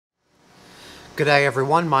G'day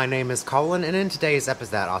everyone, my name is Colin, and in today's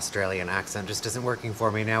episode, that Australian accent just isn't working for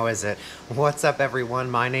me now, is it? What's up everyone,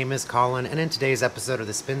 my name is Colin, and in today's episode of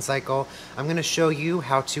the Spin Cycle, I'm going to show you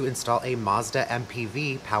how to install a Mazda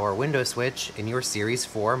MPV power window switch in your Series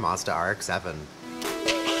 4 Mazda RX-7.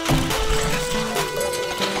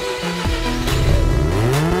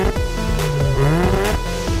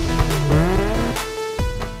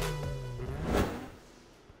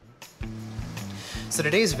 So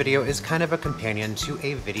today's video is kind of a companion to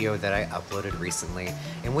a video that I uploaded recently,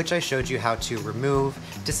 in which I showed you how to remove,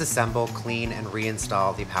 disassemble, clean, and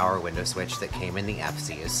reinstall the power window switch that came in the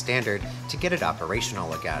FC as standard to get it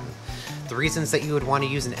operational again. The reasons that you would want to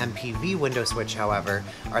use an MPV window switch, however,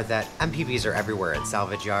 are that MPVs are everywhere in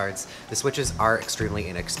salvage yards, the switches are extremely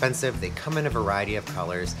inexpensive, they come in a variety of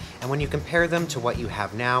colors, and when you compare them to what you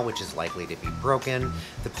have now, which is likely to be broken,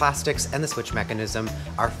 the plastics and the switch mechanism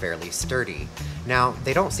are fairly sturdy. Now,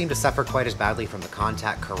 they don't seem to suffer quite as badly from the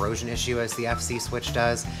contact corrosion issue as the FC switch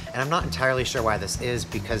does, and I'm not entirely sure why this is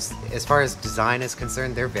because as far as design is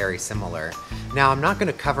concerned, they're very similar. Now, I'm not going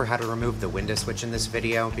to cover how to remove the window switch in this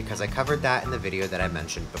video because I covered that in the video that I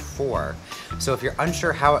mentioned before. So if you're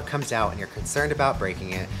unsure how it comes out and you're concerned about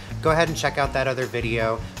breaking it, go ahead and check out that other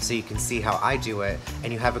video so you can see how I do it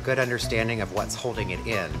and you have a good understanding of what's holding it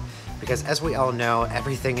in. Because as we all know,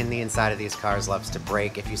 everything in the inside of these cars loves to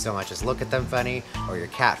break if you so much as look at them funny or your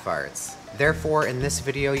cat farts. Therefore, in this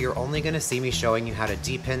video, you're only going to see me showing you how to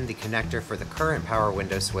depin the connector for the current power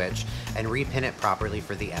window switch and repin it properly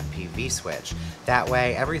for the MPV switch. That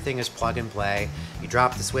way, everything is plug and play, you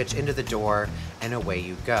drop the switch into the door, and away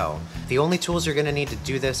you go. The only tools you're going to need to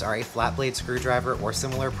do this are a flat blade screwdriver or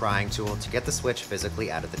similar prying tool to get the switch physically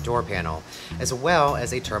out of the door panel, as well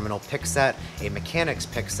as a terminal pick set, a mechanic's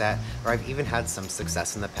pick set, or I've even had some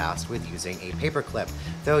success in the past with using a paper clip,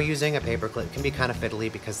 though using a paper clip can be kind of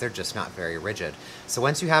fiddly because they're just not very rigid. So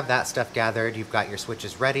once you have that stuff gathered, you've got your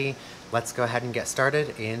switches ready, let's go ahead and get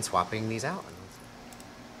started in swapping these out.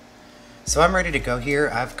 So I'm ready to go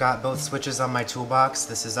here. I've got both switches on my toolbox.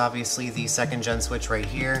 This is obviously the second gen switch right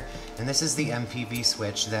here, and this is the MPV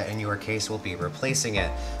switch that in your case will be replacing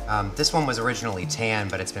it. This one was originally tan,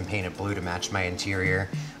 but it's been painted blue to match my interior.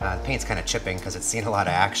 The paint's kind of chipping because it's seen a lot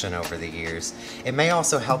of action over the years. It may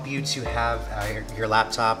also help you to have your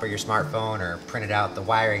laptop or your smartphone or printed out the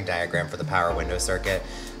wiring diagram for the power window circuit.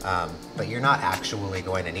 But you're not actually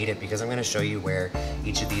going to need it because I'm going to show you where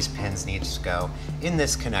each of these pins needs to go in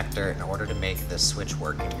this connector in order to make this switch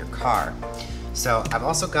work in your car. So I've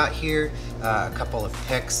also got here a couple of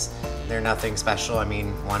picks. They're nothing special. I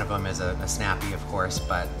mean, one of them is a Snappy, of course,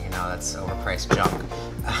 but you know, that's overpriced junk.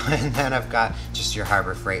 And then I've got just your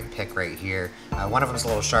Harbor Freight pick right here. One of them is a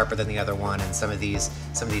little sharper than the other one, and some of these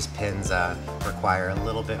pins require a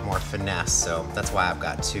little bit more finesse, so that's why I've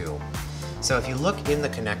got two. So if you look in the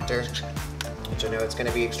connector, which I know it's going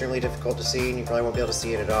to be extremely difficult to see and you probably won't be able to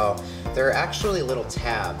see it at all, there are actually little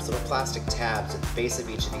tabs, little plastic tabs at the base of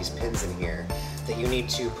each of these pins in here that you need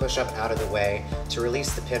to push up out of the way to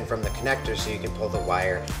release the pin from the connector so you can pull the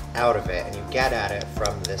wire out of it, and you get at it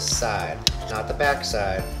from this side, not the back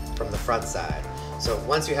side, from the front side. So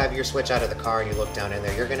once you have your switch out of the car and you look down in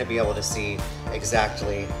there, you're going to be able to see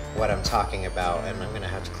exactly what I'm talking about, and I'm going to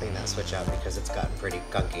have to clean that switch out because it's gotten pretty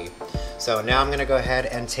gunky. So now I'm going to go ahead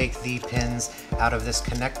and take the pins out of this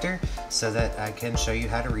connector so that I can show you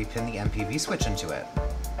how to repin the MPV switch into it.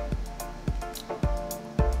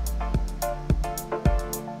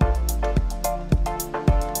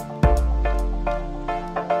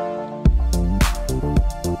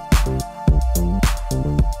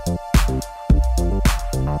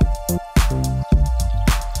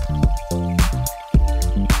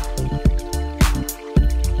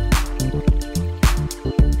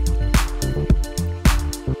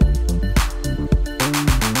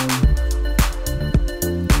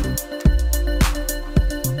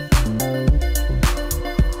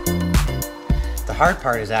 The hard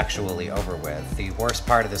part is actually over with. The worst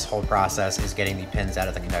part of this whole process is getting the pins out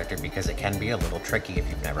of the connector because it can be a little tricky if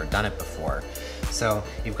you've never done it before. So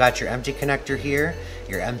you've got your empty connector here,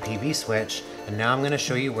 your MPV switch, and now I'm going to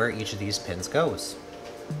show you where each of these pins goes.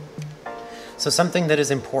 So something that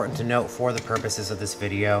is important to note for the purposes of this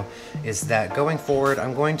video is that going forward,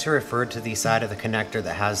 I'm going to refer to the side of the connector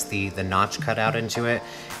that has the notch cut out into it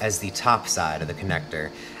as the top side of the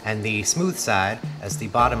connector, and the smooth side as the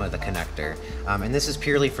bottom of the connector. And this is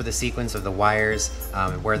purely for the sequence of the wires,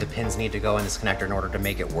 where the pins need to go in this connector in order to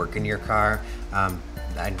make it work in your car.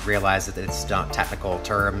 I realize that it's not technical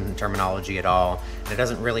terminology at all, and it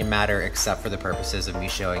doesn't really matter except for the purposes of me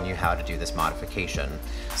showing you how to do this modification.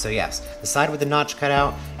 So yes, the side with the notch cut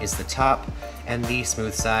out is the top, and the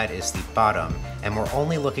smooth side is the bottom. And we're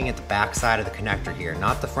only looking at the back side of the connector here,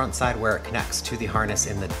 not the front side where it connects to the harness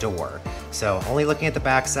in the door. So only looking at the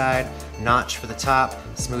back side, notch for the top,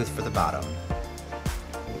 smooth for the bottom.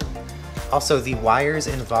 Also, the wires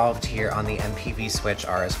involved here on the MPV switch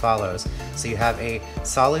are as follows. So you have a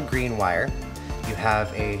solid green wire, you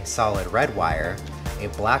have a solid red wire, a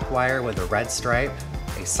black wire with a red stripe,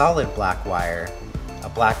 a solid black wire, a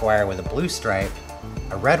black wire with a blue stripe,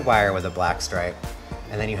 a red wire with a black stripe,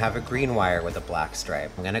 and then you have a green wire with a black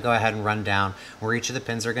stripe. I'm gonna go ahead and run down where each of the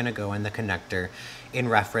pins are gonna go in the connector in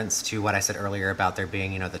reference to what I said earlier about there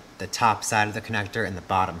being, the top side of the connector and the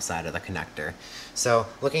bottom side of the connector. So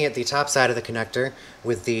looking at the top side of the connector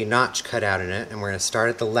with the notch cut out in it, and we're gonna start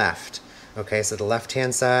at the left. Okay, so the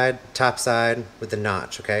left-hand side, top side with the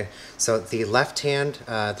notch, okay? So the left hand,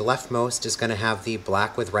 the leftmost is gonna have the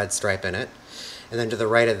black with red stripe in it. And then to the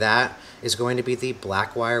right of that is going to be the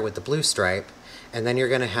black wire with the blue stripe. And then you're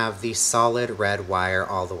gonna have the solid red wire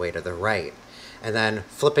all the way to the right. And then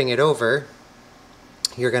flipping it over,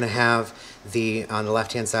 you're gonna have on the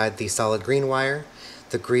left-hand side, the solid green wire,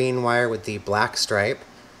 the green wire with the black stripe,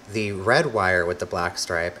 the red wire with the black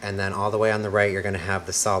stripe, and then all the way on the right, you're gonna have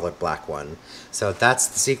the solid black one. So that's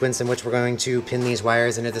the sequence in which we're going to pin these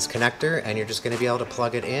wires into this connector, and you're just gonna be able to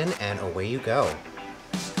plug it in, and away you go.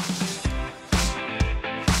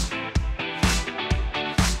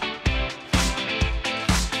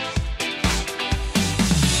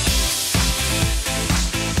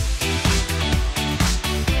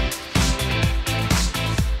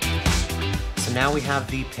 Now we have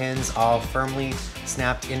the pins all firmly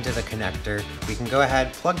snapped into the connector. We can go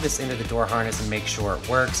ahead, plug this into the door harness and make sure it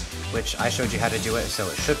works, which I showed you how to do it, so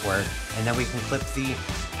it should work. And then we can clip the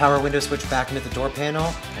power window switch back into the door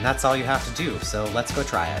panel, and that's all you have to do. So let's go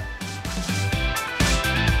try it.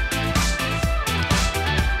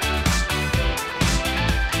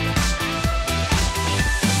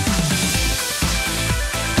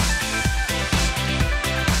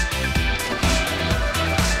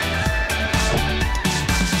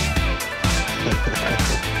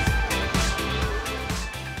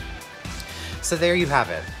 So there you have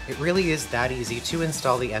it. It really is that easy to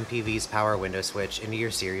install the MPV's power window switch into your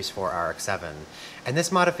Series 4 RX-7. And this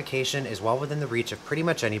modification is well within the reach of pretty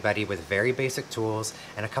much anybody with very basic tools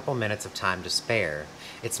and a couple minutes of time to spare.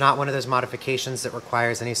 It's not one of those modifications that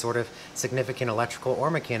requires any sort of significant electrical or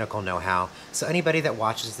mechanical know-how, so anybody that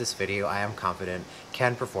watches this video, I am confident,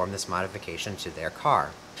 can perform this modification to their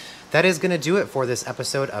car. That is going to do it for this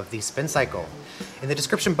episode of the Spin Cycle. In the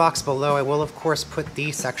description box below, I will of course put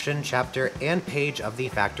the section, chapter, and page of the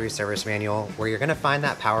factory service manual where you're going to find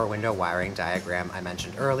that power window wiring diagram I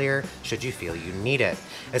mentioned earlier, should you feel you need it,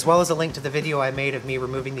 as well as a link to the video I made of me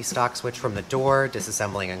removing the stock switch from the door,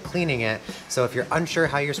 disassembling and cleaning it, so if you're unsure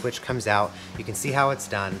how your switch comes out, you can see how it's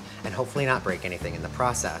done and hopefully not break anything in the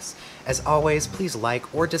process. As always, please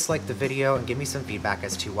like or dislike the video and give me some feedback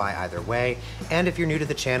as to why either way, and if you're new to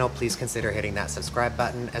the channel, please consider hitting that subscribe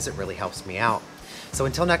button as it really helps me out. So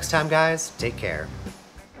until next time guys, take care.